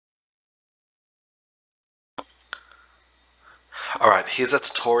Alright, here's a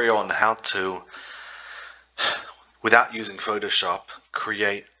tutorial on how to, without using Photoshop,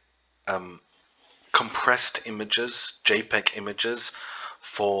 create compressed images, JPEG images,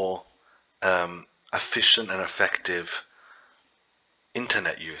 for efficient and effective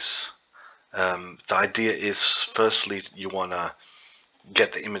internet use. The idea is, firstly, you want to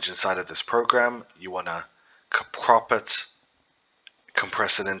get the image inside of this program, you want to crop it,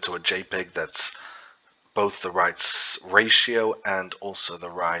 compress it into a JPEG that's both the right ratio and also the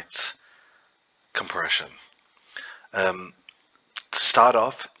right compression. To start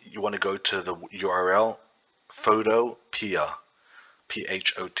off, you want to go to the URL Photopea,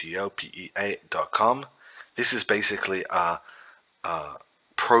 PHOTOPEA.com. This is basically a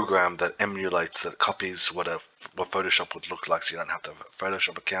program that emulates, that copies what Photoshop would look like, so you don't have to have a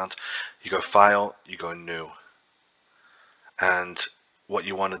Photoshop account. You go File, you go New, and what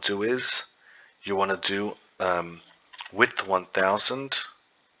you want to do is you want to do width 1000,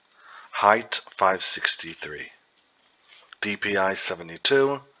 height 563, DPI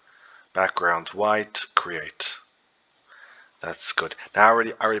 72, background white, create. That's good. Now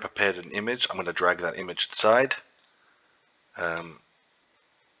I already prepared an image. I'm going to drag that image inside.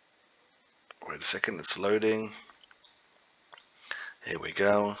 Wait a second, it's loading. Here we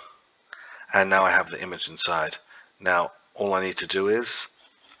go. And now I have the image inside. Now all I need to do is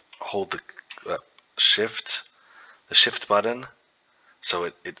hold the shift button, so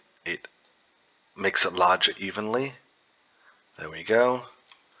it makes it larger evenly. There we go.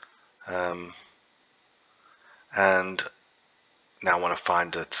 And now I want to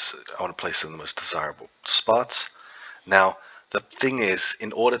find it. I want to place it in the most desirable spots. Now the thing is,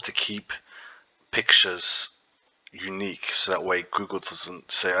 in order to keep pictures unique, so that way Google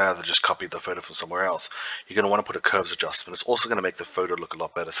doesn't say, they just copied the photo from somewhere else, you're going to want to put a curves adjustment. It's also going to make the photo look a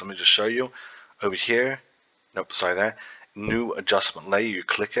lot better. So let me just show you over here. Nope, sorry, there. New adjustment layer, you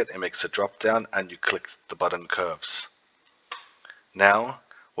click it, it makes a drop down, and you click the button curves. Now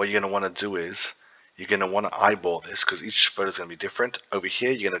what you're going to want to do is you're going to want to eyeball this, because each photo is going to be different. Over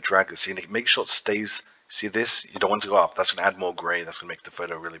here you're going to drag this in, make sure it stays. See this? You don't want to go up. That's going to add more gray. That's going to make the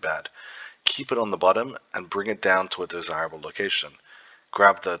photo really bad. Keep it on the bottom and bring it down to a desirable location.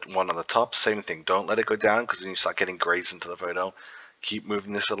 Grab the one on the top, same thing. Don't let it go down, because then you start getting grays into the photo. Keep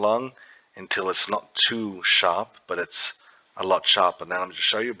moving this along until it's not too sharp, but it's a lot sharper. Now let me just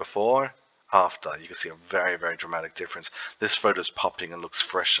show you before, after. You can see a very, very dramatic difference. This photo is popping and looks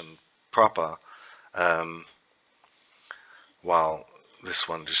fresh and proper, while this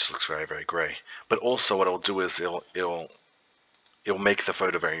one just looks very, very gray. But also what it'll do is it'll make the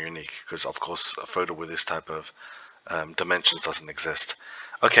photo very unique, because of course a photo with this type of dimensions doesn't exist.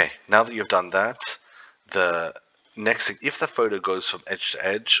 Okay, now that you've done that, the next thing, if the photo goes from edge to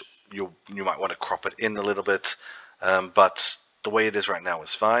edge, you might want to crop it in a little bit, but the way it is right now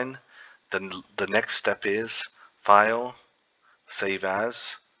is fine. Then the next step is File, Save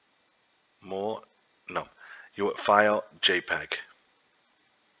As, More, no, you File, JPEG.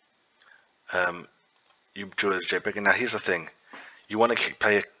 You do it as JPEG, and now here's the thing. You want to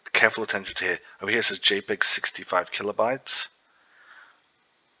pay careful attention to here. Over here it says JPEG 65 kilobytes.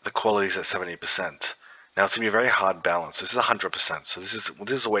 The quality is at 70%. Now it's going to be a very hard balance. This is 100%. So this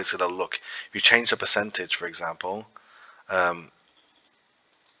is the way it's going to look. If you change the percentage, for example,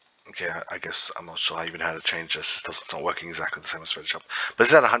 okay, I guess I'm not sure even how to change this. It's not working exactly the same as Photoshop. But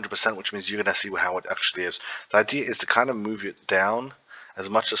it's at 100%, which means you're going to see how it actually is. The idea is to kind of move it down as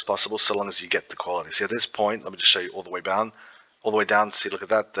much as possible, so long as you get the quality. See, at this point, let me just show you all the way down. All the way down, see, look at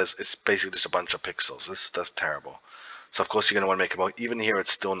that. It's basically just a bunch of pixels. That's terrible. So of course you're going to want to make it more. Even here,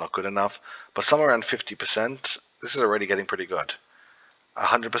 it's still not good enough. But somewhere around 50%, this is already getting pretty good.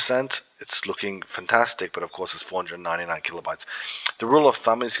 100%, it's looking fantastic, but of course it's 499 kilobytes. The rule of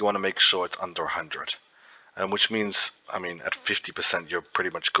thumb is you want to make sure it's under 100, which means, I mean, at 50% you're pretty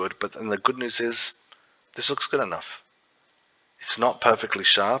much good. But then the good news is this looks good enough. It's not perfectly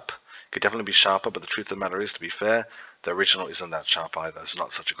sharp. It could definitely be sharper, but the truth of the matter is, to be fair, the original isn't that sharp either. It's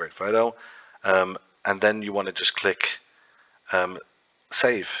not such a great photo. And then you want to just click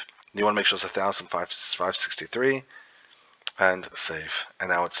Save. You want to make sure it's 1563 and Save. And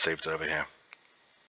now it's saved over here.